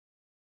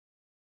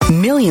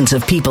Millions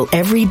of people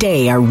every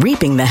day are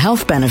reaping the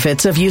health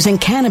benefits of using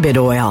cannabis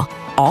oil,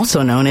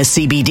 also known as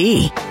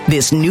CBD.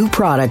 This new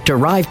product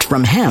derived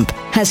from hemp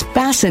has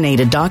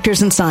fascinated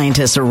doctors and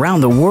scientists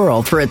around the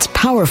world for its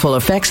powerful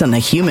effects on the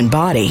human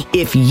body.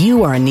 If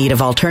you are in need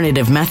of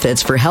alternative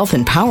methods for health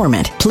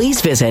empowerment, please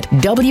visit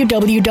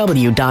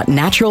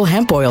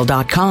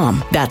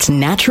www.naturalhempoil.com. That's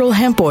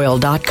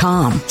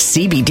naturalhempoil.com.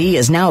 CBD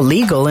is now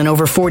legal in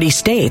over 40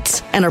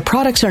 states, and our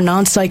products are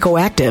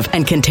non-psychoactive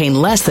and contain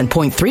less than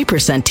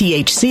 0.3%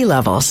 THC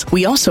levels.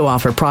 We also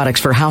offer products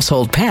for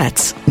household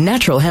pets.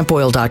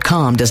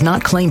 Naturalhempoil.com does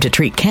not claim to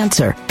treat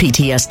cancer,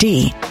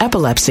 PTSD,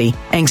 epilepsy,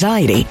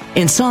 anxiety,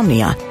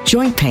 insomnia,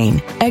 joint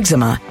pain,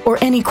 eczema, or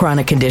any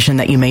chronic condition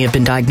that you may have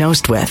been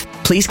diagnosed with.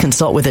 Please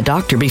consult with a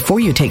doctor before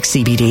you take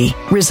CBD.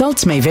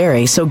 Results may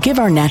vary, so give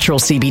our natural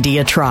CBD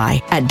a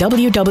try at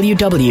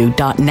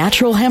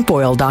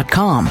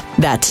www.naturalhempoil.com.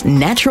 That's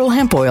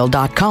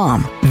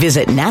naturalhempoil.com.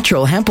 Visit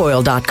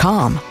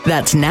naturalhempoil.com.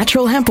 That's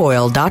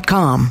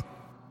naturalhempoil.com.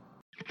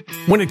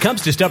 When it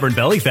comes to stubborn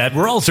belly fat,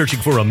 we're all searching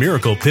for a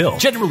miracle pill.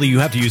 Generally, you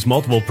have to use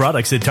multiple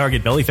products that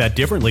target belly fat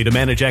differently to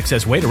manage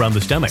excess weight around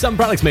the stomach. Some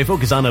products may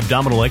focus on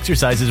abdominal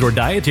exercises or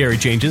dietary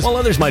changes, while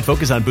others might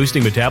focus on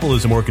boosting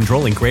metabolism or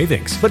controlling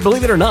cravings. But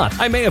believe it or not,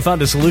 I may have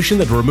found a solution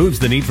that removes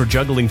the need for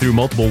juggling through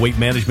multiple weight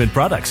management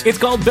products. It's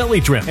called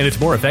Belly Trim, and it's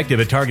more effective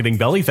at targeting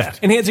belly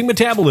fat, enhancing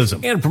metabolism,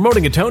 and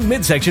promoting a toned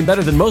midsection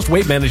better than most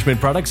weight management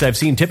products I've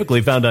seen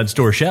typically found on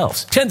store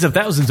shelves. Tens of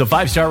thousands of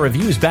 5-star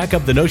reviews back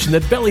up the notion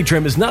that Belly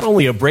Trim is not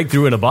only a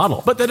breakthrough in a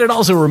bottle, but that it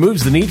also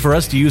removes the need for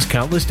us to use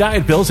countless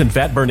diet pills and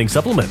fat-burning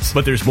supplements.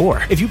 But there's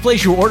more. If you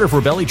place your order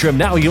for Belly Trim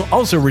now, you'll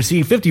also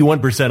receive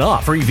 51%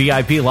 off, free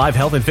VIP live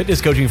health and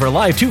fitness coaching for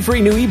life, 2 free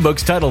new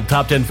ebooks titled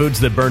Top 10 Foods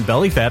That Burn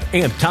Belly Fat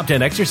and Top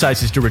 10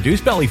 Exercises to Reduce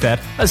Belly Fat,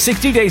 a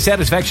 60-day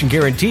satisfaction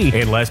guarantee,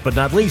 and last but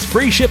not least,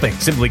 free shipping.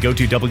 Simply go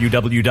to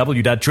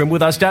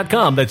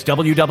www.trimwithus.com. That's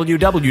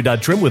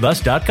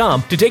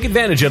www.trimwithus.com to take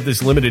advantage of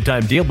this limited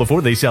time deal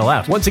before they sell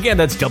out. Once again,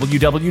 that's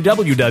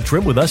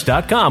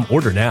www.trimwithus.com.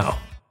 Order now.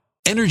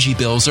 Energy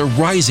bills are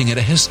rising at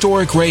a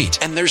historic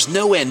rate, and there's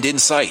no end in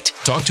sight.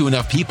 Talk to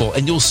enough people,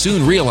 and you'll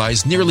soon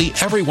realize nearly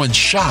everyone's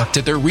shocked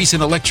at their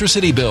recent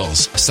electricity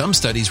bills. Some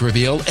studies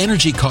reveal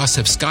energy costs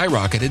have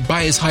skyrocketed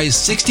by as high as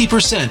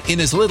 60%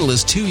 in as little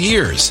as 2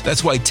 years.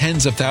 That's why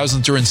tens of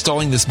thousands are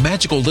installing this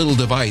magical little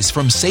device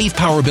from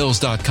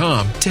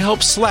SavePowerBills.com to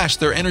help slash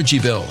their energy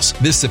bills.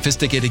 This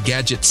sophisticated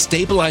gadget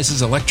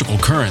stabilizes electrical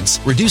currents,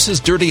 reduces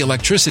dirty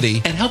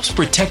electricity, and helps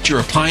protect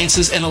your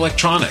appliances and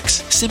electronics.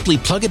 Simply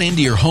plug it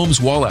into your home's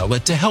wall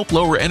outlet to help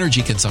lower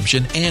energy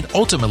consumption and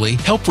ultimately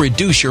help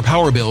reduce your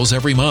power bills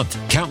every month.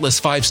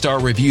 Countless 5-star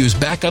reviews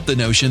back up the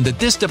notion that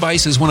this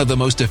device is one of the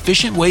most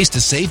efficient ways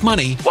to save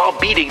money while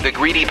beating the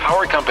greedy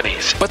power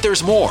companies. But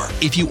there's more.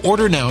 If you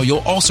order now, you'll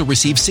also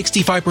receive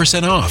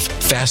 65% off,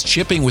 fast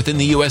shipping within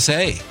the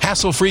USA,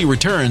 hassle-free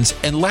returns,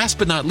 and last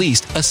but not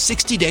least, a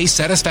 60-day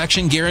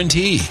satisfaction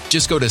guarantee.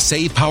 Just go to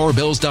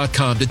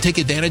SavePowerBills.com to take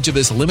advantage of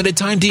this limited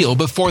time deal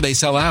before they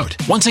sell out.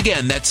 Once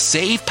again, that's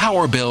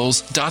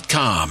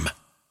SavePowerBills.com.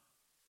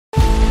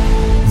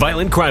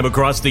 Violent crime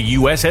across the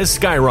U.S. has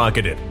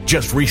skyrocketed.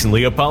 Just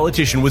recently, a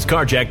politician was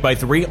carjacked by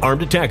 3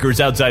 armed attackers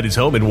outside his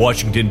home in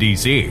Washington,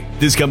 D.C.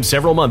 This comes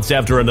several months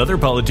after another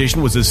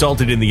politician was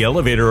assaulted in the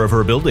elevator of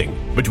her building.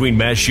 Between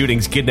mass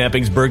shootings,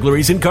 kidnappings,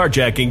 burglaries, and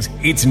carjackings,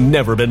 it's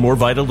never been more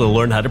vital to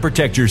learn how to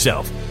protect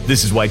yourself.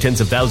 This is why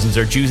tens of thousands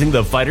are choosing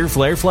the Fighter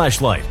Flare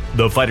flashlight.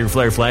 The Fighter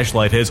Flare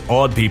flashlight has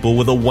awed people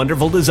with a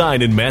wonderful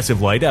design and massive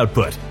light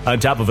output. On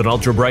top of an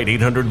ultra-bright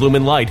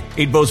 800-lumen light,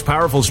 it boasts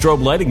powerful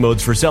strobe lighting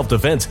modes for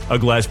self-defense, a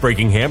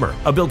glass-breaking hammer,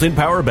 a built-in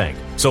power bank,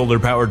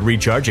 solar-powered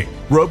recharging,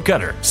 rope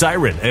cutter,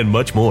 siren, and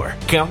much more.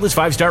 Countless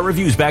 5-star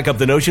reviews back up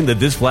the notion that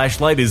this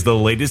flashlight is the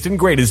latest and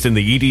greatest in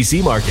the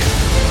EDC market.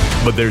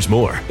 But there's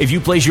more. If you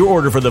place your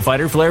order for the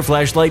Fighter Flare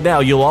flashlight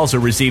now, you'll also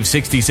receive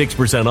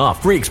 66%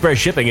 off, free express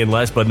shipping, and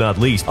last but not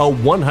least, a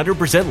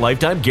 100%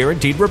 lifetime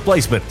guaranteed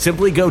replacement.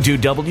 Simply go to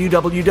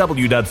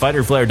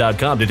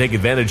www.fighterflare.com to take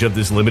advantage of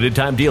this limited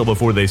time deal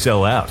before they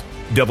sell out.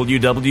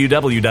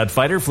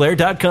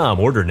 www.fighterflare.com.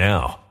 Order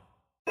now.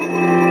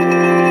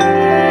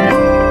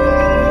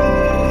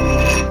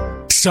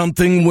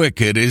 Something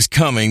wicked is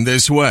coming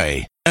this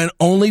way, and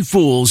only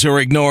fools are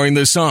ignoring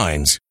the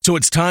signs. So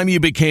it's time you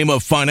became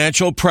a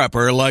financial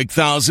prepper like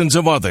thousands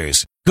of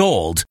others.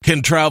 Gold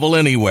can travel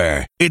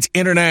anywhere. It's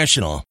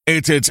international.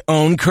 It's its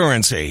own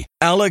currency.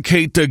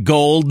 Allocate to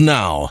gold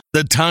now,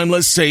 the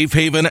timeless safe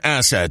haven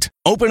asset.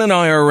 Open an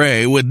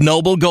IRA with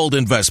Noble Gold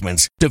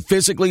Investments to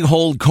physically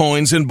hold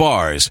coins and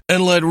bars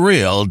and let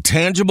real,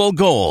 tangible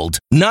gold,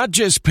 not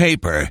just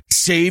paper,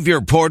 Save your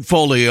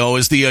portfolio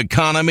as the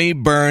economy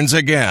burns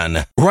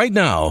again. Right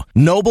now,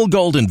 Noble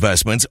Gold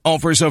Investments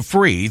offers a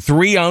free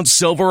 3-ounce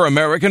silver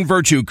American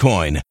Virtue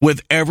coin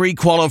with every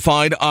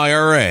qualified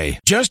IRA.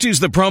 Just use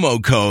the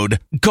promo code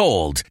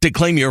GOLD to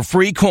claim your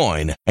free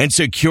coin and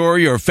secure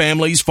your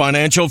family's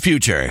financial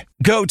future.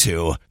 Go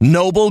to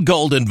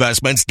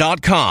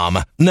noblegoldinvestments.com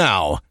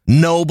now.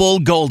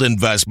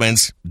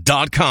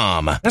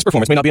 noblegoldinvestments.com. Past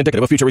performance may not be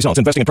indicative of future results.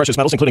 Investing in precious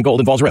metals, including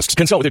gold, involves risks.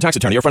 Consult with your tax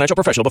attorney or financial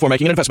professional before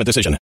making an investment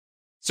decision.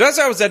 So as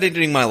I was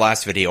editing my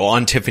last video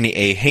on Tiffany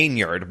A.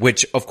 Haynyard,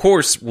 which of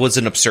course was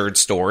an absurd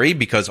story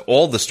because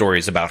all the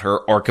stories about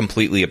her are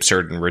completely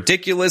absurd and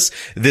ridiculous.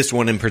 This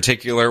one in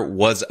particular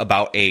was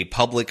about a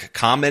public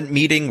comment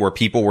meeting where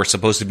people were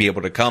supposed to be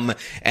able to come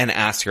and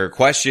ask her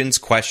questions,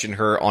 question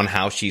her on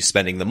how she's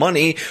spending the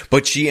money,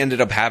 but she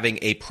ended up having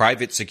a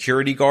private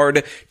security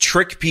guard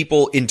trick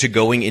people into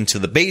going into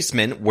the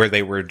basement where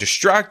they were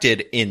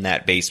distracted in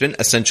that basement,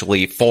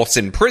 essentially false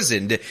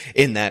imprisoned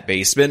in that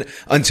basement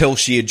until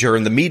she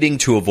adjourned the meeting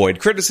to avoid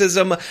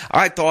criticism.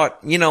 I thought,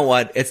 you know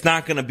what, it's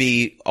not going to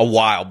be a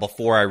while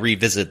before I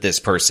revisit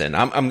this person.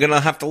 I'm going to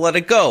have to let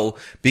it go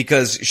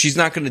because she's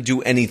not going to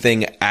do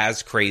anything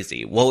as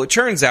crazy. Well, it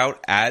turns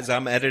out, as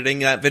I'm editing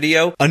that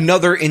video,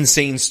 another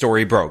insane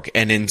story broke.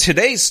 And in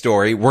today's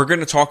story, we're going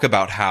to talk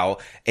about how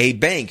a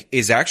bank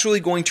is actually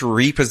going to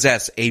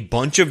repossess a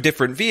bunch of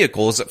different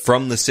vehicles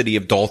from the city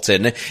of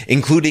Dalton,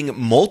 including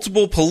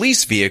multiple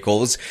police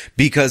vehicles,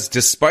 because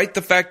despite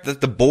the fact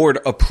that the board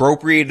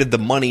appropriated the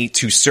money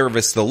to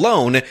service the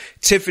loan,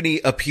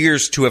 Tiffany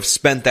appears to have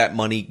spent that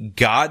money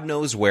God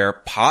knows where.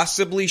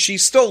 Possibly she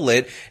stole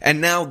it,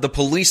 and now the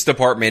police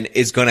department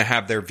is going to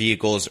have their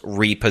vehicles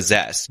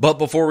repossessed. But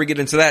before we get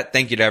into that,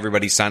 thank you to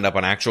everybody signed up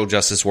on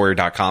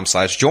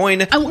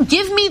actualjusticewarrior.com/join.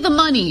 Give me the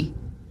money.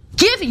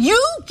 Give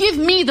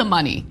me the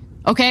money.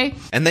 Okay?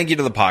 And thank you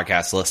to the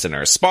podcast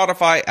listeners,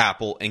 Spotify,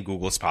 Apple, and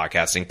Google's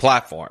podcasting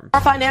platform.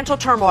 Our financial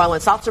turmoil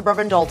in South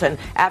Suburban Dalton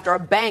after a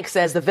bank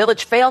says the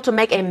village failed to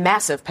make a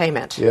massive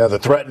payment. Yeah, the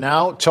threat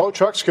now, tow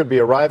trucks could be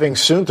arriving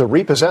soon to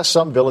repossess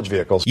some village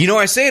vehicles. You know,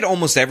 I say it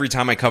almost every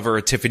time I cover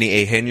a Tiffany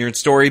A. Haynyard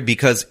story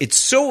because it's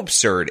so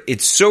absurd,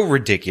 it's so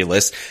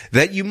ridiculous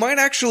that you might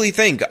actually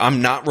think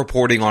I'm not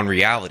reporting on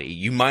reality.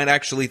 You might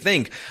actually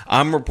think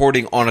I'm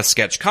reporting on a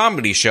sketch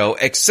comedy show,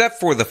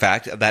 except for the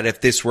fact that if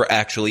this were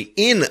actually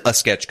in a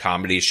sketch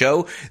comedy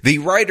show, the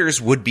writers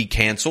would be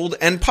canceled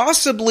and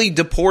possibly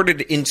deported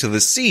into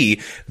the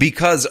sea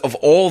because of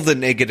all the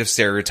negative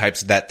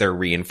stereotypes that they're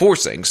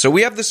reinforcing. So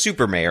we have the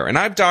super mayor, and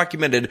I've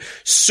documented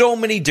so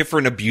many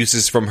different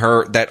abuses from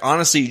her that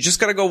honestly, you just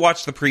gotta go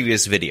watch the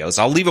previous videos.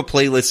 I'll leave a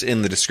playlist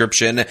in the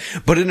description,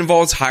 but it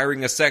involves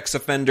hiring a sex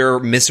offender,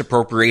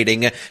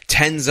 misappropriating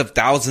tens of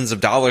thousands of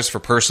dollars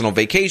for personal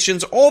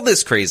vacations, all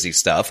this crazy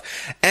stuff.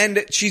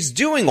 And she's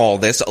doing all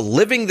this,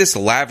 living this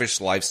lavish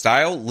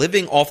lifestyle,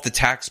 living off the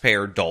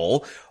taxpayer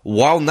dole,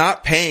 while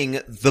not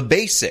paying the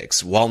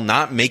basics, while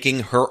not making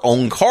her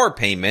own car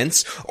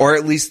payments, or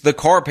at least the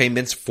car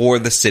payments for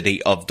the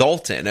city of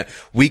Dalton.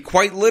 We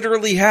quite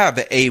literally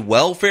have a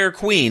welfare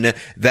queen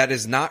that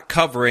is not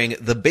covering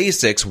the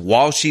basics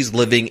while she's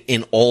living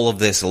in all of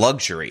this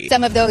luxury.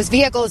 Some of those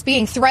vehicles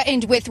being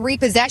threatened with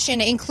repossession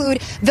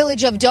include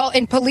Village of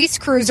Dalton police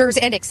cruisers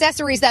and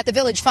accessories that the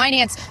village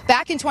financed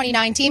back in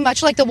 2019,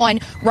 much like the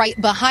one right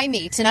behind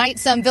me. Tonight,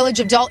 some Village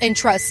of Dalton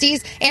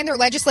trustees and their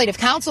legislative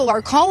council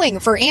are calling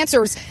for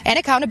answers and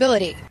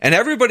accountability. And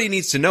everybody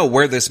needs to know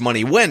where this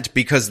money went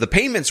because the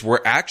payments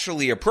were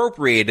actually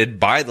appropriated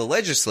by the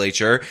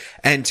legislature,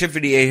 and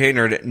Tiffany A.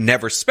 Haynyard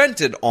never spent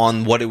it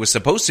on what it was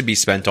supposed to be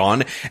spent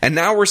on, and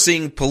now we're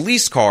seeing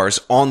police cars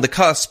on the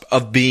cusp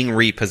of being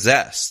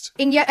repossessed.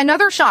 In yet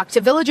another shock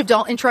to Village of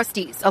Dalton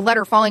trustees, a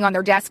letter falling on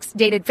their desks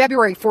dated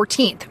February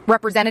 14th,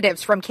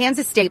 representatives from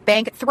Kansas State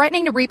Bank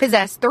threatening to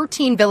repossess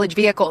 13 village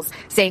vehicles,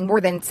 saying more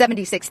than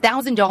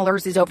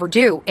 $76,000 is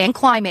overdue and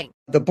climbing.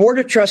 The Board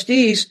of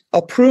Trustees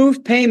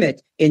approved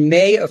payment in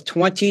May of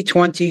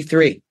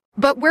 2023.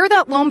 But where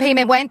that loan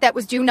payment went that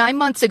was due 9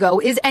 months ago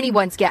is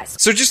anyone's guess.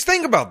 So just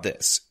think about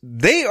this.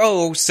 They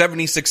owe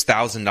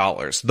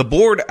 $76,000. The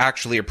board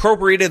actually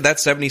appropriated that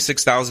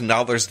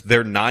 $76,000.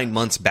 They're 9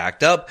 months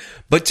backed up.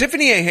 But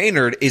Tiffany A.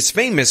 Haynyard is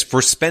famous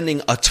for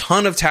spending a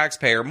ton of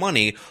taxpayer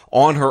money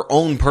on her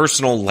own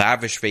personal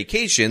lavish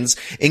vacations,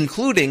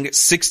 including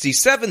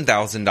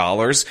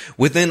 $67,000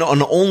 within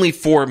an only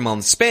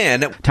 4-month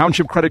span.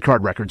 Township credit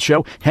card records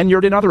show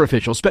Haynyard and other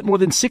officials spent more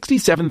than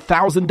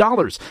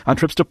 $67,000 on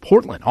trips to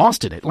Portland,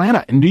 Austin,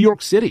 Atlanta, and New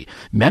York City.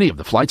 Many of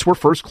the flights were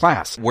first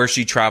class. Where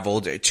she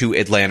traveled to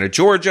Atlanta,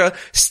 Georgia,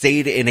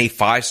 stayed in a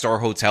 5-star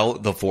hotel,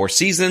 the Four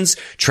Seasons,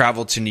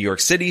 traveled to New York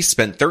City,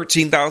 spent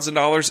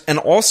 $13,000, and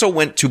also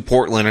went to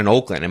Portland and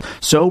Oakland.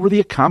 So were the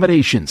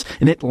accommodations.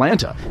 In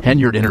Atlanta,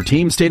 Haynyard and her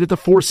team stayed at the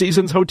Four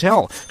Seasons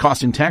Hotel,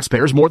 costing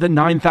taxpayers more than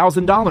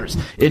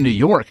 $9,000. In New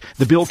York,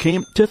 the bill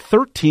came to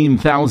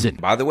 $13,000.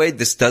 By the way,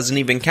 this doesn't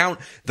even count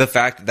the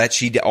fact that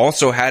she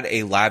also had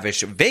a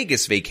lavish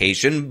Vegas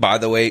vacation. By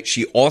the way,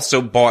 she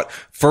also bought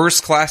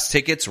first-class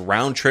tickets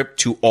round trip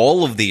to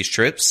all of these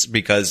trips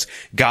because,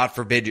 God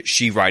forbid,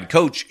 she ride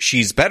coach.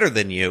 She's better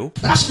than you.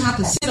 I shouldn't have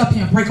to sit up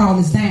here and break all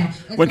this down.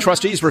 When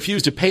trustees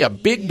refused to pay a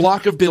big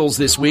block of bills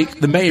this week,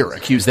 the mayor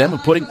accused them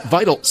of putting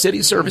vital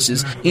city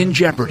services in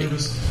jeopardy.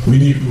 We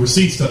need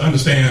receipts to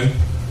understand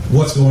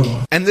what's going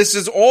on. And this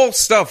is all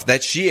stuff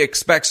that she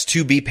expects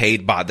to be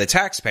paid by the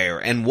taxpayer.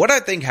 And what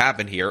I think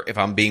happened here, if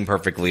I'm being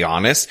perfectly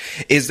honest,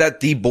 is that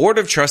the board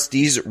of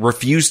trustees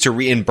refused to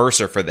reimburse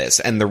her for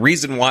this. And the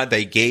reason why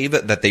they gave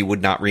that they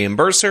would not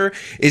reimburse her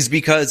is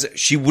because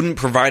she wouldn't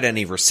provide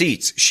any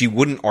receipts. She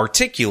wouldn't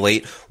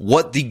articulate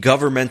what the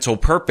governmental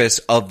purpose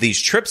of these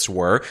trips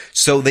were,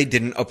 so they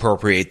didn't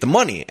appropriate the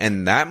money.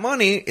 And that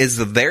money is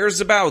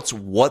theirs about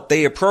what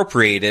they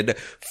appropriated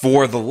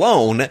for the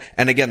loan.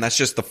 And again, that's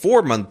just the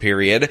 4-month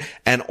period,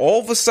 and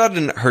all of a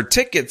sudden her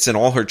tickets and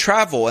all her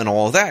travel and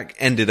all of that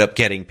ended up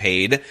getting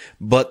paid,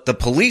 but the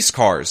police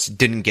cars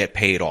didn't get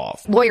paid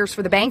off. Lawyers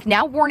for the bank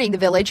now warning the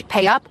village,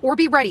 pay up or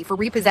be ready for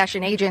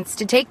repossession agents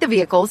to take the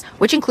vehicles,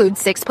 which include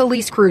 6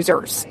 police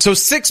cruisers. So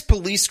 6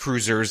 police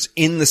cruisers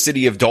in the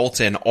city of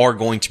Dalton are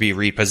going to be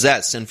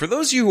repossessed. And for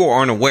those of you who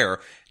aren't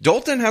aware,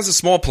 Dalton has a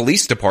small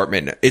police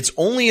department. It's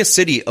only a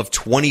city of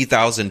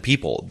 20,000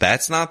 people.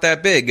 That's not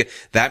that big.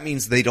 That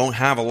means they don't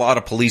have a lot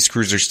of police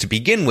cruisers to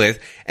begin with,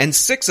 and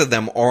 6 of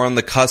them are on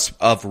the cusp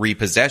of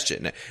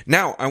repossession.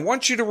 Now, I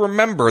want you to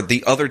remember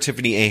the other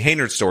Tiffany A.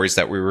 Haynard stories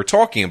that we were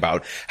talking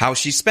about, how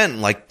she spent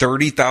like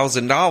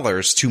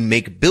 $30,000 to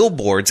make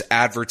billboards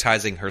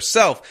advertising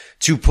herself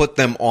to put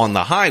them on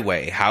the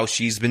highway, how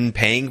she's been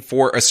paying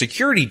for a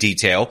security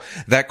detail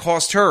that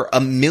cost her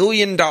 $1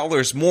 million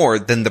more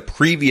than the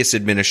previous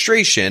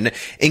administration,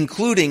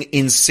 including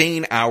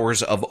insane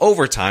hours of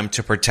overtime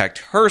to protect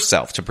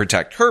herself, to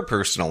protect her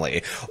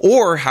personally,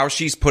 or how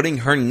she's putting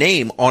her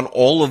name on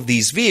all of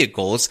these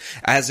vehicles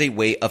as a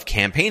way of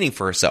campaigning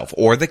for herself,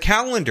 or the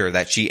calendar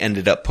that she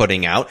ended up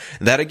putting out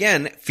that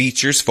again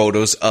features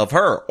photos of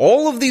her.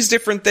 All of these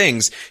different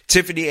things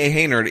Tiffany A.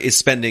 Haynard is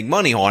spending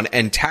money on,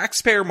 and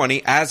taxpayer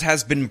money, as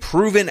has been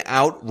proven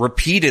out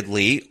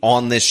repeatedly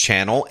on this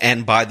channel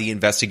and by the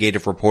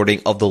investigative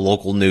reporting of the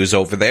local news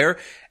over there.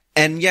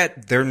 And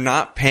yet they're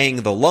not paying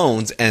the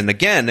loans. And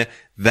again,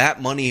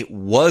 that money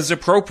was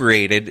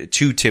appropriated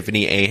to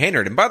Tiffany A.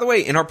 Haynard. And by the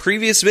way, in our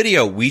previous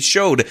video, we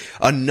showed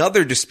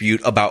another dispute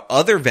about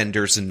other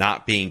vendors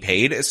not being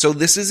paid. So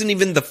this isn't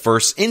even the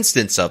first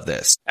instance of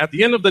this. At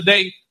the end of the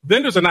day,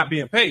 vendors are not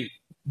being paid.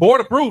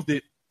 Board approved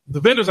it. The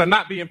vendors are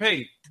not being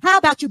paid. How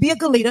about you be a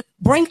good leader,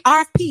 bring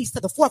RFPs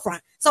to the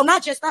forefront, so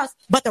not just us,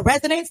 but the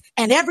residents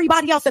and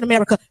everybody else in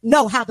America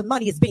know how the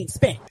money is being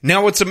spent.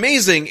 Now, what's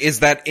amazing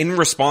is that in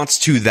response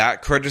to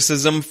that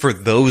criticism for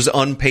those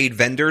unpaid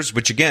vendors,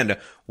 which again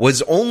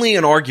was only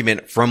an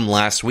argument from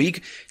last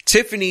week,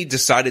 Tiffany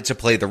decided to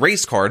play the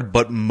race card,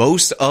 but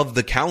most of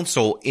the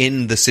council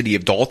in the city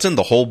of Dalton,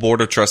 the whole board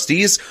of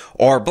trustees,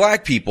 are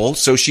black people,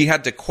 so she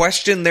had to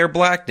question their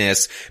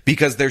blackness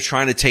because they're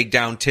trying to take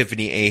down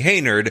Tiffany A.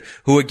 Haynard,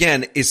 who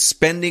again is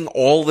spending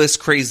all this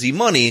crazy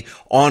money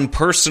on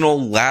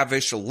personal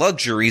lavish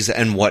luxuries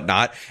and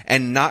whatnot,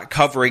 and not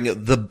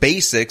covering the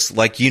basics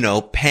like,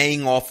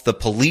 paying off the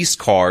police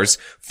cars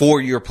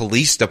for your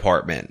police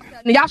department.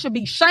 Y'all should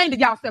be ashamed of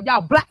yourself.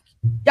 Y'all black.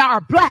 Y'all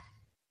are black.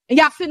 And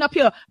y'all sitting up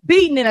here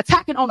beating and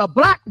attacking on a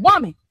black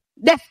woman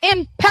that's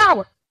in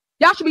power.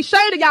 Y'all should be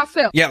ashamed of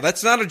yourself. Yeah,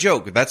 that's not a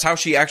joke. That's how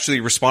she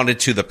actually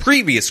responded to the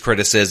previous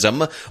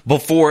criticism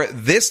before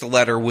this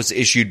letter was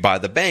issued by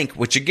the bank,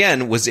 which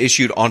again was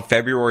issued on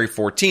February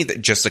 14th,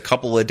 just a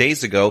couple of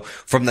days ago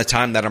from the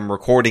time that I'm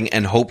recording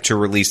and hope to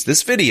release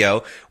this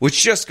video,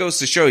 which just goes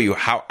to show you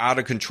how out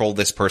of control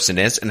this person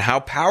is and how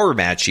power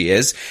mad she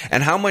is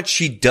and how much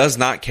she does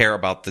not care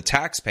about the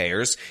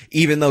taxpayers,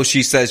 even though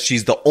she says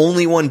she's the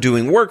only one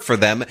doing work for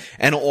them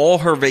and all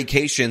her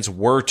vacations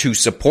were to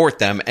support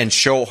them and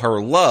show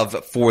her love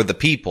for the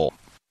people.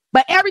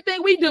 But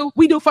everything we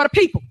do for the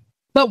people.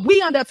 But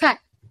we under attack.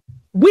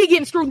 We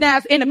getting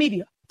scrutinized in the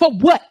media. For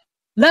what?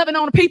 Loving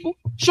on the people?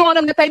 Showing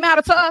them that they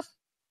matter to us?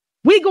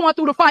 We going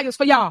through the fires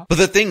for y'all. But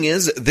the thing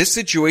is, this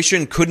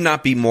situation could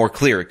not be more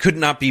clear. It could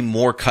not be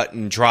more cut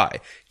and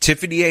dry.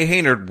 Tiffany A.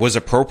 Haynard was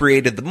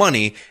appropriated the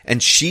money,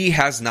 and she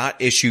has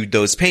not issued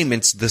those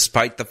payments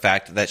despite the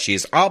fact that she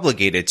is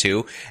obligated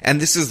to, and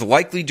this is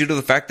likely due to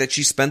the fact that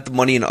she spent the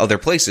money in other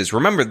places.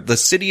 Remember, the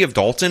city of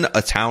Dalton,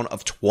 a town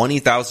of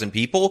 20,000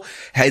 people,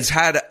 has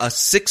had a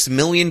 $6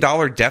 million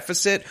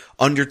deficit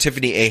under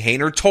Tiffany A.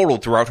 Haynard total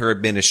throughout her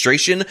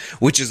administration,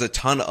 which is a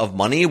ton of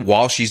money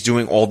while she's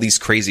doing all these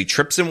crazy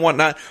trips and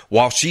whatnot,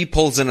 while she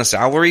pulls in a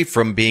salary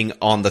from being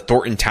on the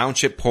Thornton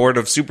Township Board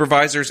of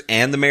Supervisors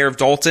and the mayor of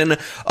Dalton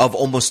of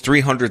almost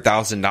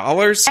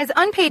 $300,000. As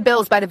unpaid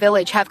bills by the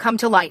village have come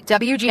to light,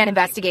 WGN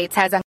Investigates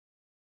has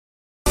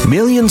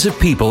Millions of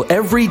people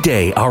every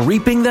day are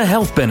reaping the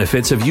health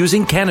benefits of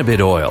using cannabis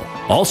oil,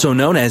 also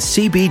known as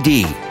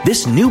CBD.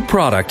 This new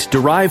product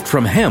derived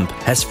from hemp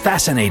has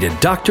fascinated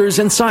doctors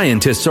and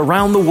scientists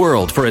around the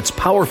world for its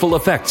powerful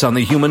effects on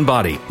the human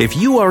body. If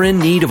you are in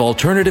need of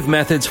alternative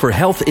methods for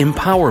health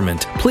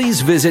empowerment,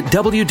 please visit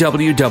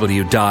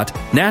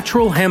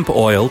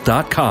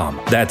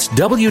www.naturalhempoil.com. That's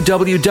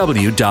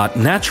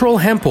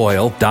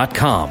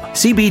www.naturalhempoil.com.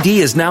 CBD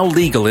is now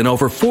legal in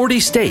over 40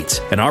 states,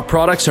 and our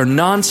products are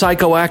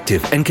non-psychoactive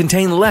and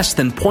contain less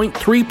than 0.3%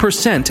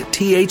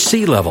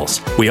 THC levels.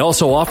 We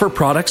also offer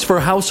products for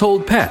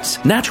household pets.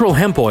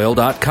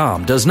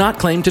 NaturalHempOil.com does not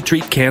claim to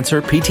treat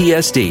cancer,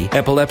 PTSD,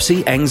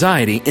 epilepsy,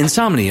 anxiety,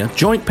 insomnia,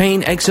 joint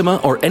pain, eczema,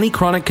 or any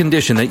chronic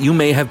condition that you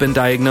may have been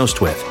diagnosed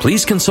with.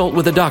 Please consult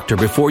with a doctor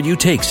before you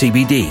take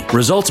CBD.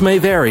 Results may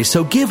vary,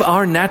 so give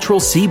our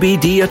natural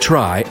CBD a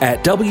try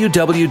at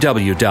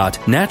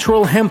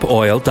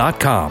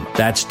www.naturalhempoil.com.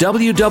 That's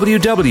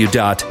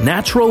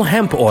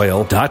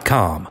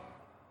www.naturalhempoil.com.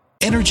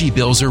 Energy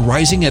bills are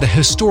rising at a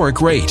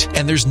historic rate,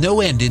 and there's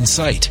no end in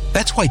sight.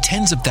 That's why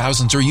tens of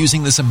thousands are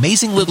using this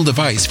amazing little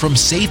device from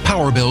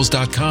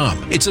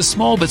SavePowerBills.com. It's a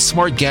small but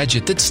smart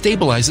gadget that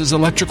stabilizes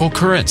electrical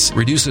currents,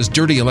 reduces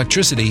dirty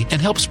electricity,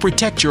 and helps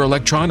protect your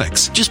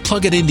electronics. Just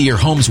plug it into your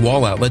home's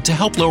wall outlet to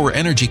help lower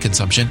energy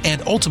consumption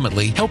and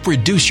ultimately help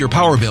reduce your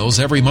power bills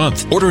every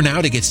month. Order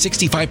now to get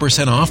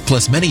 65% off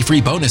plus many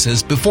free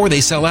bonuses before they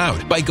sell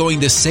out by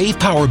going to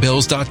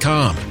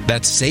SavePowerBills.com.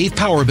 That's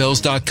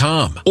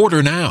SavePowerBills.com.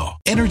 Order now.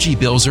 Energy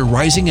bills are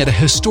rising at a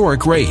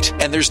historic rate,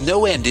 and there's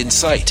no end in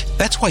sight.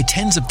 That's why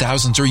tens of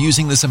thousands are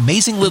using this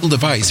amazing little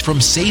device from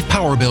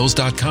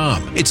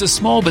SavePowerBills.com. It's a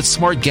small but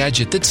smart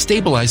gadget that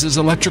stabilizes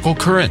electrical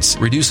currents,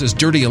 reduces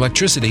dirty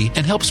electricity,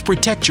 and helps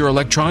protect your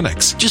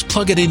electronics. Just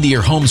plug it into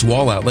your home's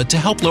wall outlet to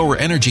help lower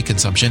energy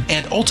consumption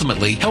and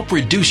ultimately help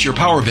reduce your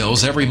power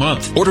bills every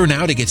month. Order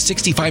now to get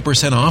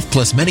 65% off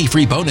plus many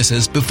free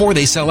bonuses before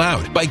they sell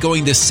out by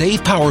going to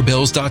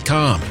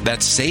SavePowerBills.com.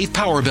 That's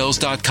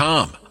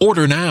SavePowerBills.com.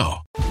 Order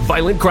now.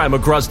 Violent crime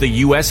across the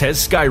U.S.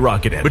 has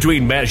skyrocketed.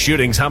 Between mass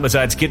shootings,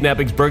 homicides,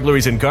 kidnappings,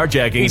 burglaries, and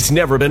carjackings, it's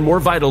never been more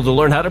vital to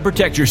learn how to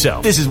protect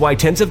yourself. This is why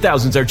tens of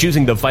thousands are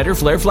choosing the Fighter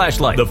Flare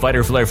flashlight. The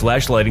Fighter Flare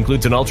flashlight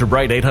includes an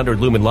ultra-bright 800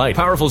 lumen light,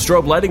 powerful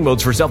strobe lighting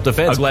modes for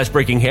self-defense, a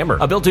glass-breaking hammer,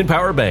 a built-in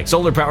power bank,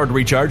 solar-powered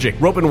recharging,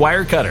 rope and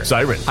wire cutter,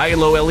 siren, high and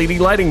low LED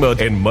lighting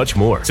mode, and much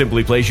more.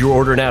 Simply place your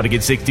order now to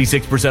get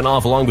 66%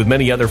 off along with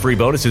many other free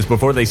bonuses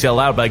before they sell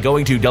out by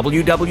going to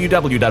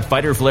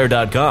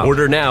www.fighterflare.com.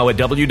 Order now at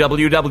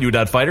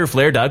www.fighterflare.com.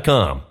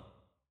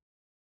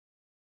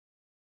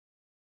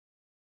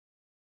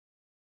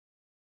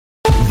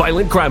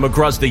 Violent crime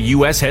across the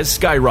U.S. has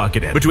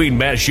skyrocketed. Between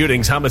mass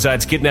shootings,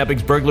 homicides,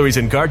 kidnappings, burglaries,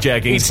 and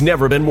carjackings, it's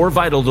never been more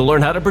vital to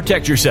learn how to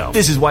protect yourself.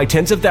 This is why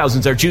tens of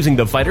thousands are choosing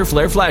the Fighter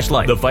Flare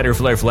flashlight. The Fighter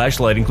Flare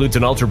flashlight includes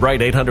an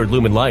ultra-bright 800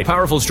 lumen light,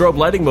 powerful strobe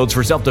lighting modes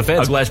for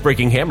self-defense, a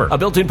glass-breaking hammer, a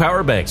built-in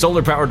power bank,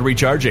 solar-powered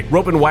recharging,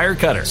 rope and wire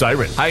cutter,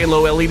 siren, high and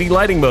low LED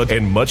lighting mode,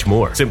 and much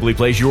more. Simply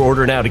place your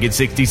order now to get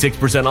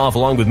 66% off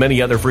along with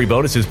many other free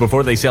bonuses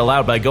before they sell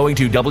out by going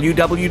to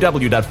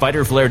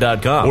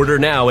www.fighterflare.com. Order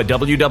now at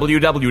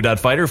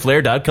www.fighterflare.com.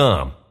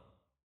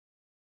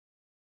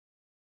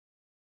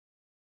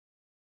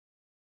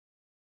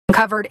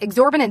 Covered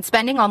exorbitant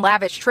spending on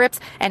lavish trips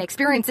and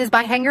experiences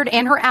by Henyard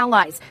and her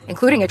allies,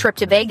 including a trip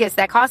to Vegas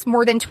that cost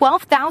more than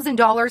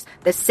 $12,000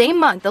 the same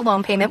month the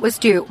loan payment was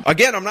due.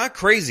 Again, I'm not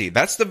crazy.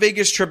 That's the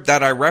Vegas trip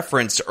that I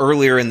referenced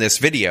earlier in this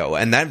video,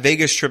 and that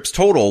Vegas trip's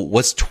total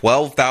was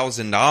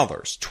 $12,000.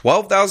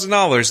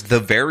 $12,000 the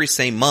very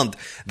same month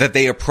that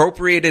they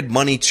appropriated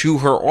money to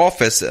her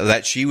office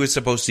that she was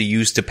supposed to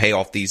use to pay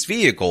off these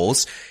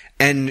vehicles.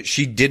 And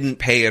she didn't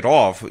pay it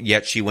off,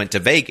 yet she went to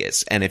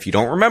Vegas. And if you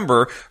don't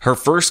remember, her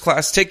first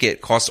class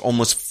ticket cost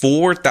almost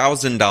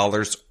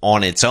 $4,000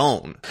 on its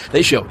own.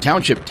 They show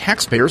township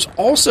taxpayers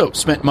also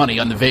spent money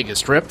on the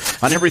Vegas trip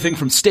on everything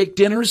from steak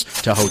dinners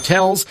to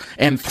hotels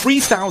and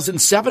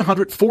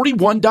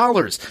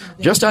 $3,741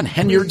 just on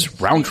Henyard's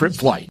round-trip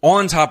flight.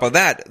 On top of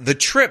that, the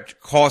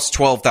trip cost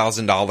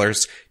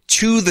 $12,000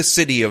 to the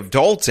city of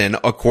Dalton,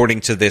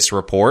 according to this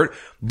report,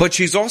 but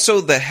she's also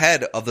the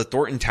head of the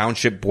Thornton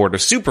Township Board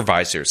of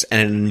Supervisors,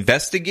 and an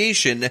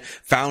investigation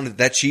found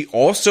that she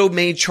also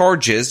made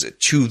charges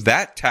to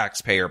that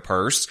taxpayer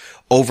purse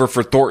over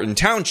for Thornton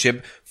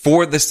Township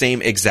for the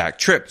same exact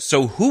trip.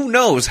 So who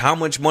knows how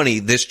much money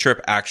this trip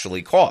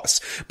actually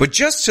costs. But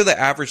just to the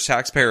average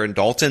taxpayer in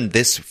Dalton,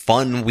 this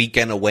fun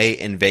weekend away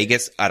in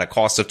Vegas at a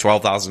cost of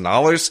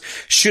 $12,000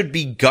 should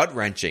be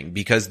gut-wrenching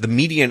because the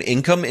median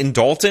income in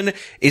Dalton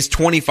is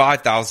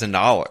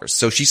 $25,000.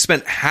 So she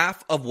spent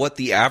half of what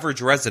the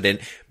average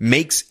resident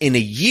makes in a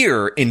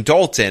year in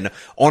Dalton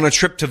on a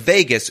trip to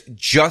Vegas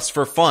just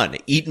for fun,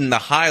 eating the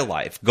high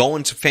life,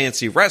 going to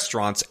fancy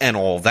restaurants, and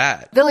all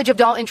that. Village of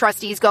Dalton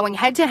trustees going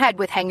head-to-head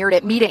with Henyard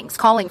at meetings,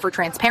 calling for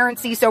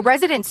transparency so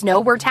residents know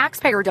where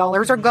taxpayer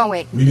dollars are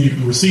going. We need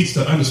receipts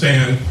to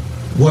understand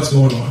What's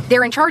going on?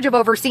 They're in charge of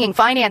overseeing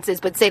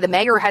finances, but say the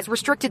mayor has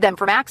restricted them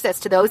from access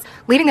to those,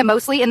 leaving them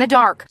mostly in the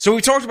dark. So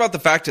we talked about the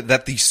fact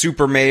that the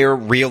super mayor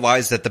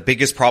realized that the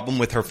biggest problem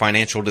with her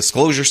financial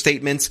disclosure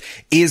statements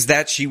is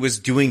that she was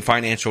doing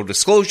financial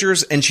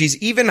disclosures, and she's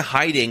even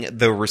hiding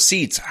the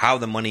receipts, how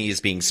the money is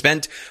being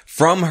spent,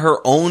 from her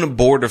own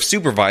board of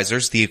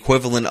supervisors, the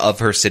equivalent of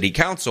her city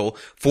council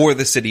for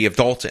the city of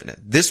Dalton.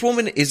 This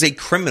woman is a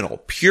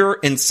criminal, pure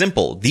and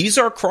simple. These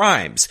are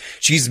crimes.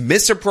 She's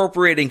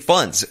misappropriating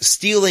funds,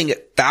 stealing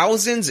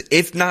thousands,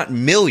 if not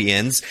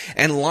millions,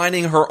 and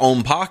lining her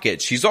own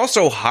pockets. She's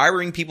also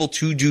hiring people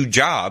to do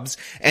jobs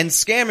and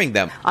scamming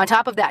them. On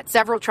top of that,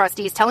 several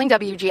trustees telling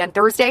WGN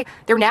Thursday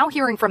they're now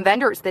hearing from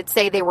vendors that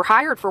say they were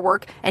hired for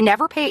work and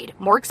never paid,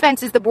 more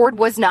expenses the board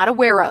was not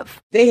aware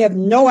of. They have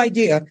no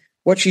idea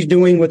what she's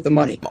doing with the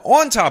money.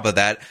 On top of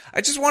that, I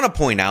just want to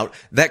point out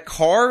that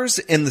cars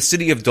in the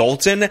city of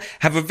Dalton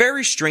have a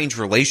very strange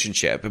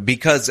relationship,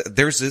 because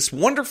there's this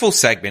wonderful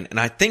segment, and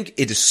I think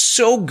it is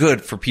so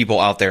good for people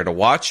out there to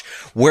watch,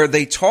 where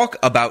they talk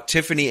about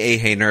Tiffany A.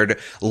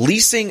 Haynard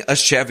leasing a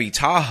Chevy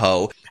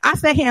Tahoe. I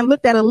sat here and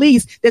looked at a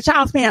lease that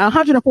y'all spent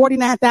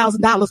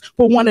 $149,000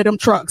 for one of them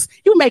trucks.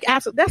 You make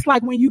that's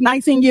like when you're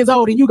 19 years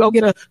old and you go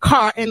get a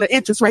car and the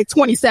interest rate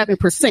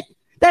 27%.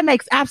 That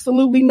makes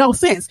absolutely no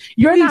sense.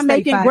 You're not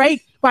making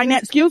great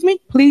finance. Excuse me?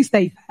 Please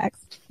state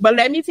facts. But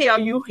let me tell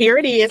you, here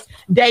it is,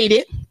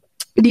 dated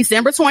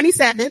December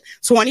 27th,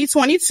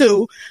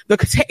 2022. The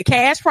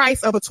cash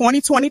price of a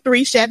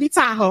 2023 Chevy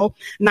Tahoe,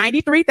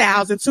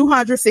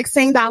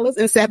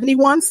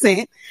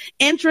 $93,216.71.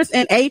 Interest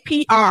and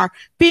APR,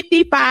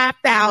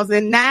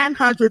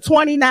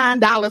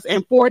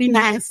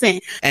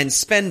 $55,929.49. And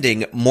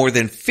spending more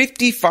than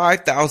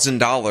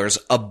 $55,000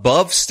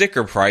 above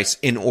sticker price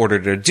in order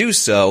to do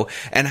so,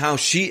 and how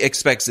she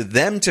expects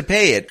them to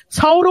pay it.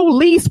 Total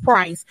lease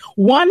price,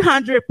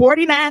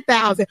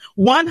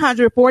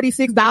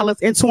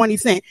 $149,146.20.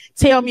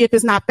 Tell me if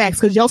it's not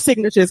facts, because your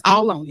signature is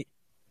all on it.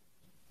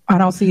 I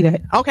don't see that.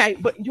 Okay,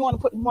 but you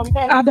want me to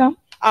pay? I don't.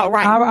 All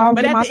right. I'll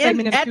but at the end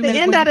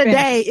of the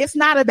day, it's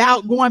not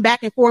about going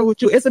back and forth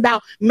with you. It's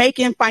about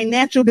making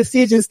financial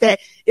decisions that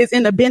is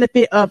in the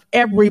benefit of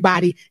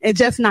everybody and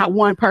just not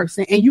one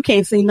person. And you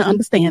can't seem to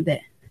understand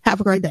that. Have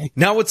a great day.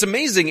 Now, what's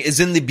amazing is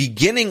in the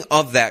beginning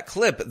of that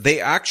clip, they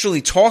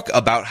actually talk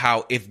about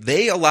how if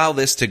they allow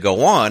this to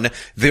go on,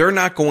 they're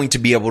not going to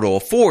be able to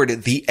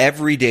afford the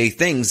everyday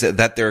things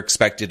that they're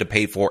expected to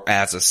pay for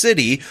as a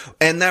city.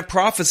 And that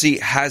prophecy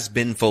has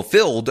been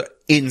fulfilled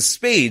in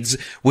spades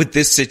with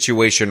this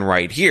situation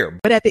right here.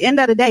 But at the end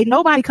of the day,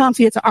 nobody comes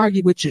here to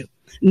argue with you.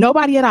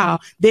 Nobody at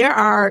all. There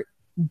are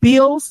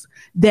bills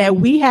that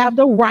we have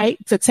the right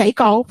to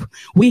take off.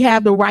 We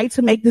have the right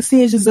to make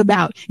decisions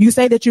about. You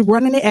say that you're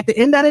running it at the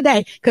end of the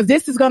day, because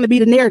this is going to be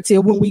the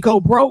narrative when we go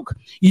broke.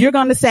 You're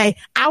going to say,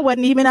 I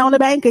wasn't even on the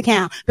bank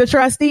account. The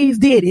trustees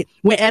did it.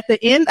 When at the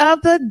end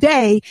of the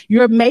day,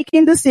 you're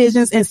making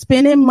decisions and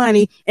spending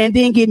money and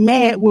then get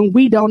mad when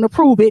we don't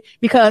approve it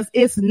because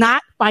it's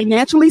not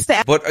financially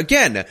sound. But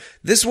again,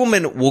 this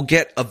woman will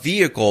get a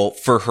vehicle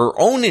for her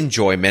own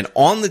enjoyment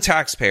on the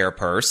taxpayer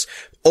purse,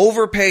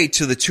 overpay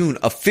to the tune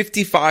of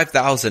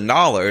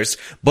 $55,000,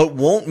 but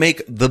won't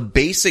make the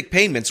basic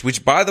payments,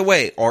 which, by the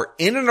way, are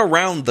in and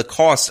around the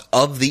cost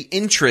of the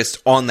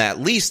interest on that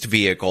leased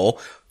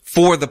vehicle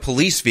for the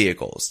police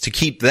vehicles to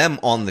keep them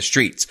on the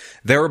streets.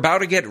 They're about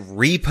to get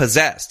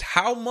repossessed.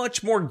 How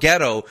much more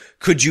ghetto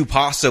could you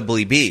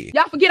possibly be?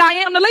 Y'all forget I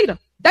am the leader.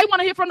 They want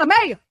to hear from the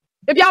mayor.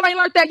 If y'all ain't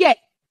learned that yet,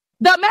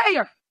 the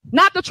mayor,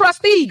 not the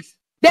trustees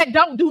that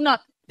don't do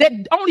nothing. That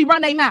only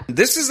run their mouth.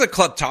 This is a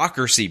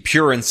kleptocracy,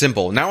 pure and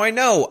simple. Now, I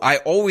know I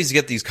always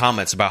get these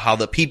comments about how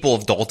the people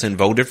of Dalton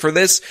voted for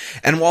this,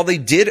 and while they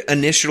did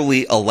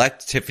initially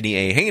elect Tiffany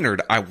A.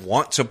 Haynard, I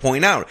want to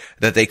point out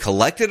that they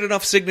collected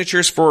enough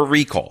signatures for a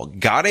recall,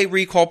 got a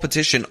recall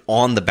petition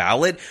on the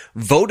ballot,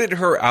 voted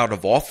her out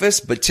of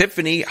office, but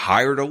Tiffany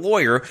hired a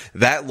lawyer.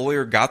 That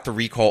lawyer got the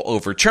recall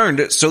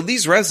overturned, so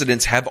these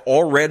residents have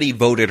already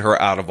voted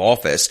her out of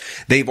office.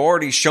 They've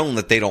already shown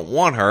that they don't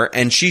want her,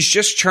 and she's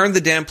just turned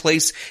the damn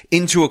place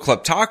into a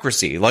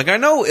kleptocracy. Like, I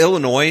know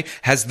Illinois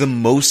has the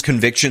most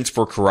convictions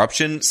for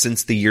corruption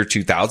since the year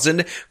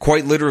 2000,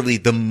 quite literally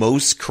the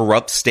most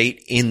corrupt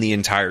state in the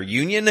entire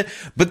union,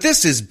 but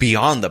this is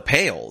beyond the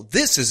pale.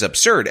 This is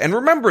absurd. And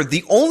remember,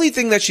 the only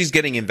thing that she's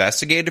getting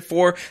investigated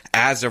for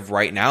as of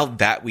right now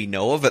that we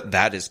know of,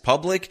 that is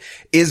public,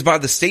 is by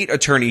the state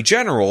attorney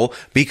general,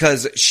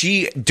 because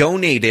she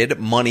donated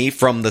money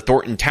from the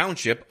Thornton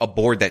Township, a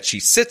board that she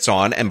sits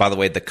on, and by the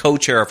way, the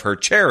co-chair of her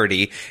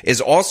charity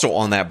is also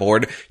on that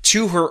board,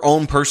 to her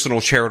own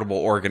personal charitable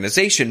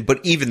organization. But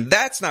even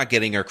that's not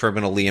getting her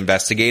criminally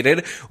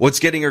investigated. What's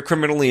getting her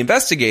criminally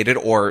investigated,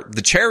 or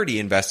the charity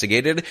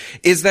investigated,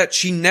 is that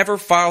she never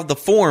filed the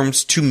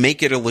forms to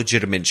make it a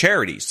legitimate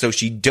charity. So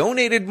she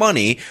donated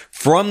money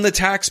from the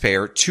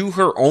taxpayer to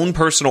her own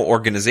personal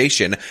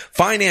organization,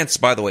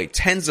 financed, by the way,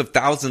 tens of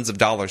thousands of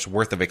dollars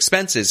worth of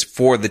expenses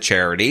for the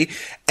charity.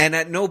 And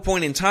at no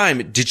point in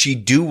time did she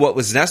do what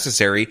was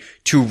necessary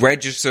to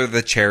register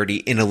the charity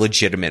in a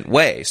legitimate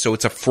way. So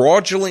it's a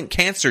fraudulent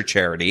cancer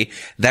charity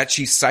that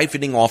she's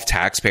siphoning off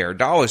taxpayer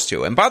dollars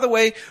to. And by the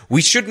way,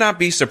 we should not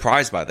be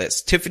surprised by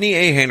this. Tiffany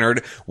A.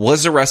 Haynard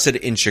was arrested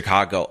in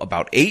Chicago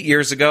about 8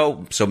 years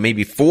ago, so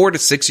maybe 4 to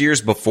 6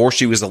 years before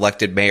she was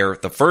elected mayor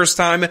the first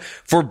time,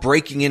 for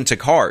breaking into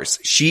cars.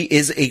 She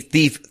is a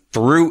thief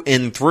through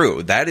and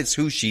through. That is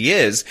who she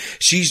is.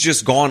 She's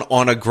just gone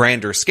on a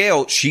grander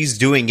scale. She's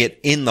doing it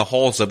in the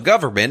halls of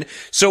government.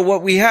 So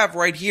what we have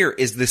right here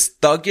is this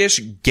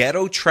thuggish,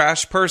 ghetto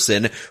trash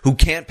person who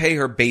can't pay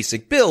her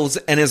basic bills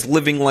and is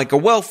living like a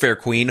welfare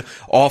queen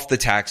off the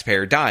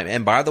taxpayer dime.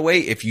 And by the way,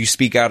 if you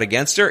speak out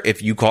against her,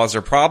 if you cause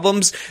her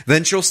problems,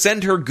 then she'll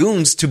send her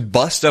goons to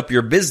bust up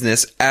your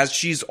business, as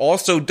she's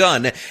also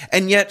done.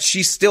 And yet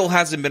she still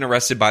hasn't been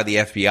arrested by the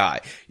FBI.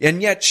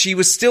 And yet she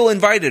was still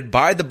invited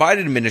by the Biden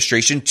administration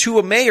to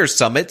a mayor's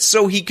summit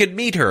so he could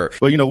meet her.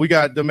 Well, we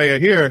got the mayor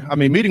here.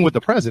 Meeting with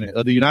the president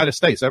of the United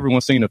States.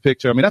 Everyone's seen the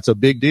picture. That's a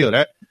big deal.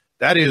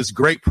 That is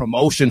great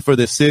promotion for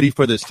this city,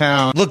 for this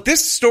town. Look,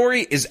 this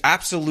story is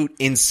absolute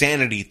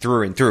insanity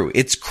through and through.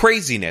 It's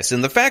craziness.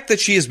 And the fact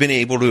that she has been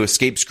able to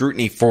escape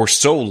scrutiny for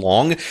so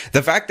long,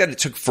 the fact that it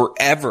took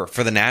forever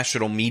for the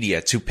national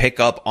media to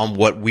pick up on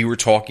what we were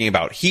talking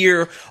about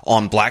here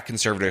on Black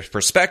Conservative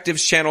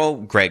Perspectives channel,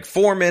 Greg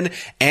Foreman,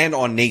 and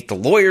on Nate the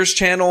Lawyer's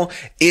channel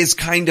is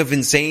kind of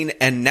insane.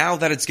 And now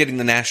that it's getting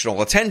the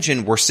national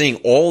attention, we're seeing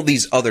all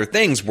these other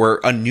things where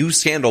a new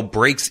scandal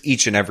breaks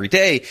each and every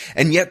day,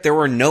 and yet there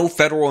are no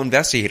federal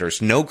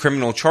investigators, no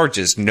criminal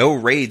charges, no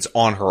raids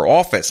on her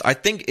office. I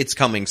think it's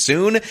coming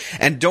soon.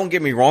 And don't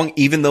get me wrong,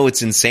 even though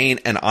it's insane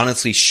and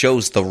honestly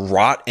shows the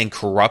rot and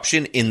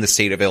corruption in the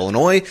state of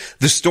Illinois,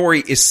 the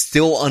story is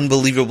still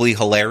unbelievably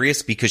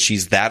hilarious because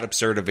she's that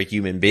absurd of a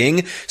human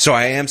being. So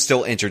I am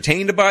still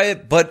entertained by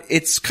it, but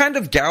it's kind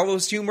of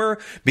gallows humor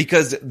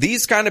because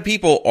these kind of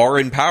people are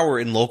in power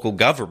in local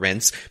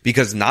governments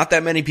because not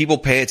that many people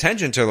pay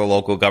attention to the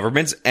local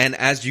governments. And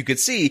as you could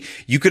see,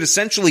 you could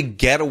essentially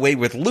get away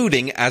with looting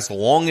as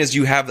long as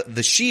you have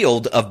the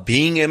shield of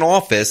being in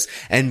office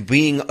and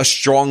being a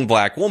strong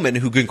black woman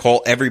who can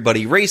call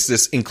everybody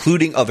racist,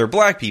 including other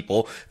black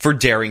people, for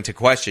daring to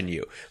question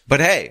you.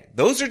 But hey,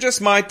 those are just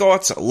my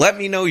thoughts. Let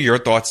me know your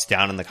thoughts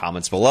down in the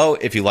comments below.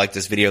 If you like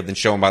this video, then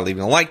show them by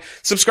leaving a like.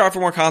 Subscribe for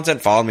more content.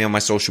 Follow me on my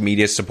social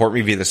media. Support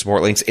me via the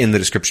support links in the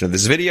description of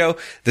this video.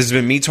 This has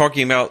been me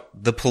talking about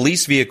the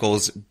police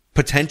vehicles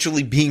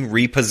potentially being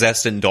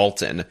repossessed in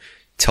Dalton.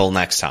 Till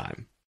next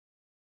time.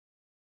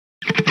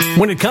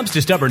 When it comes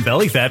to stubborn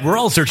belly fat, we're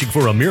all searching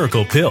for a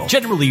miracle pill.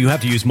 Generally, you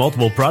have to use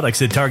multiple products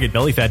that target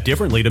belly fat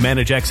differently to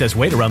manage excess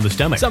weight around the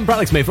stomach. Some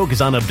products may focus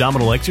on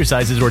abdominal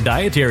exercises or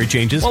dietary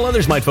changes, while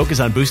others might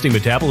focus on boosting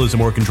metabolism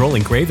or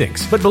controlling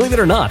cravings. But believe it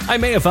or not, I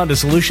may have found a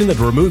solution that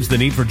removes the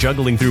need for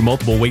juggling through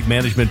multiple weight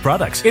management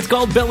products. It's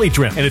called Belly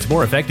Trim, and it's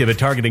more effective at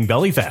targeting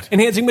belly fat,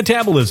 enhancing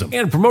metabolism,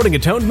 and promoting a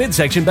toned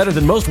midsection better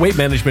than most weight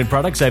management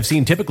products I've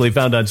seen typically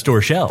found on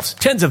store shelves.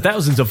 Tens of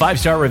thousands of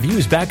 5-star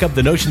reviews back up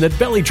the notion that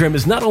Belly Trim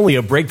is not only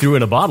a breakthrough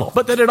in a bottle,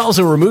 but that it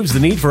also removes the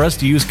need for us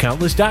to use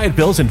countless diet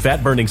pills and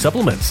fat-burning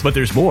supplements. But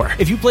there's more.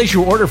 If you place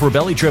your order for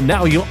Belly Trim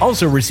now, you'll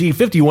also receive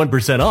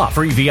 51% off,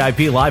 free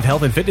VIP live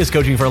health and fitness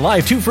coaching for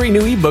life, 2 free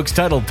new ebooks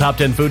titled Top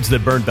 10 Foods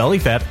That Burn Belly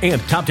Fat and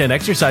Top 10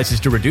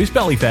 Exercises to Reduce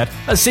Belly Fat,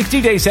 a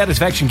 60-day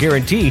satisfaction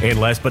guarantee, and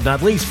last but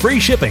not least,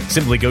 free shipping.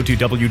 Simply go to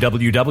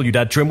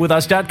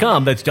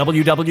www.trimwithus.com. That's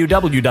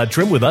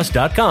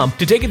www.trimwithus.com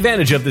to take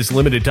advantage of this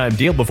limited time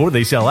deal before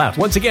they sell out.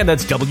 Once again,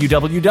 that's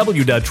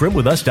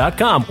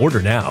www.trimwithus.com.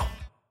 Order now.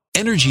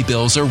 Energy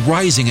bills are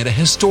rising at a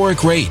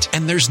historic rate,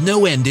 and there's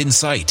no end in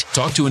sight.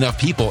 Talk to enough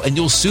people, and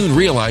you'll soon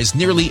realize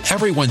nearly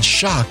everyone's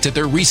shocked at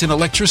their recent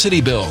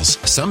electricity bills.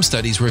 Some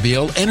studies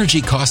reveal energy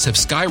costs have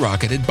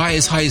skyrocketed by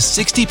as high as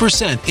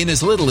 60% in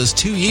as little as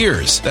 2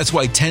 years. That's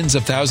why tens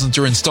of thousands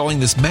are installing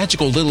this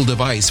magical little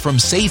device from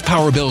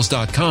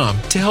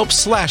SavePowerBills.com to help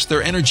slash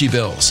their energy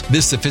bills.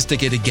 This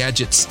sophisticated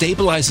gadget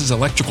stabilizes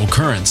electrical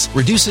currents,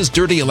 reduces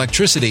dirty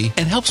electricity,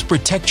 and helps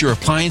protect your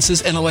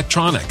appliances and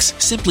electronics.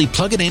 Simply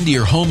plug it into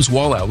your home's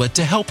wall outlet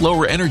to help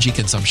lower energy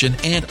consumption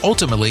and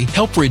ultimately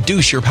help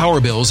reduce your power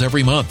bills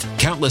every month.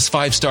 Countless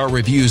 5-star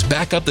reviews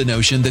back up the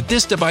notion that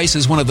this device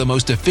is one of the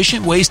most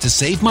efficient ways to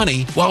save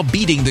money while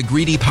beating the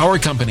greedy power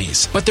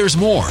companies. But there's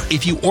more.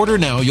 If you order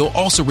now, you'll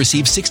also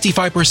receive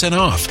 65%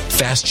 off,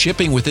 fast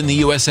shipping within the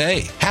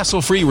USA,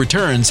 hassle-free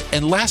returns,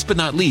 and last but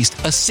not least,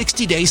 a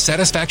 60-day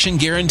satisfaction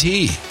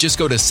guarantee. Just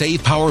go to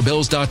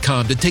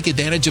SavePowerBills.com to take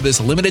advantage of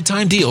this limited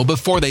time deal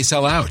before they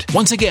sell out.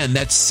 Once again,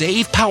 that's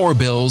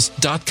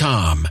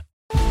SavePowerBills.com.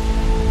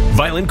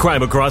 Violent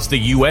crime across the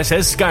U.S.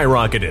 has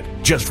skyrocketed.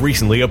 Just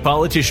recently, a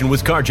politician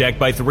was carjacked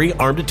by 3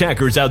 armed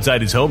attackers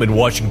outside his home in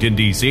Washington,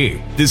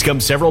 D.C. This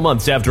comes several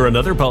months after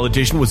another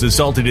politician was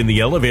assaulted in the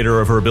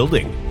elevator of her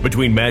building.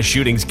 Between mass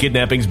shootings,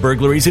 kidnappings,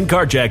 burglaries, and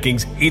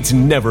carjackings, it's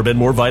never been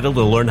more vital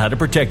to learn how to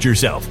protect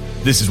yourself.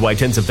 This is why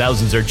tens of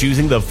thousands are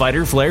choosing the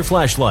Fighter Flare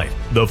flashlight.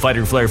 The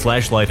Fighter Flare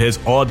flashlight has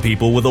awed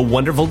people with a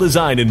wonderful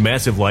design and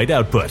massive light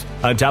output.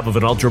 On top of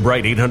an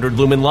ultra-bright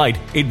 800-lumen light,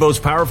 it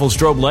boasts powerful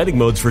strobe lighting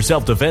modes for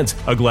self-defense,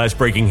 a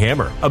glass-breaking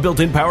hammer, a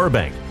built-in power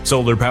bank,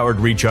 solar-powered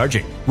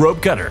recharging,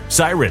 rope cutter,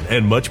 siren,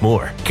 and much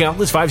more.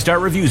 Countless 5-star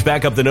reviews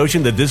back up the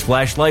notion that this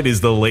flashlight is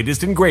the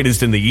latest and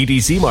greatest in the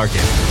EDC market.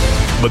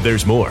 But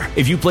there's more.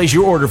 If you place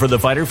your order for the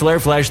Fighter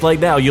Flare flashlight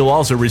now, you'll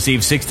also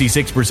receive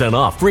 66%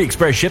 off, free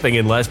express shipping,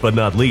 and last but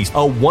not least, a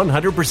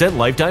 100%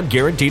 lifetime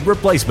guaranteed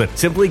replacement.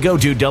 Simply go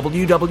to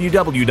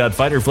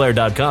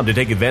www.fighterflare.com to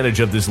take advantage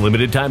of this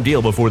limited time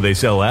deal before they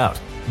sell out.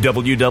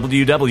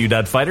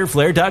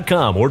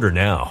 www.fighterflare.com. Order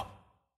now.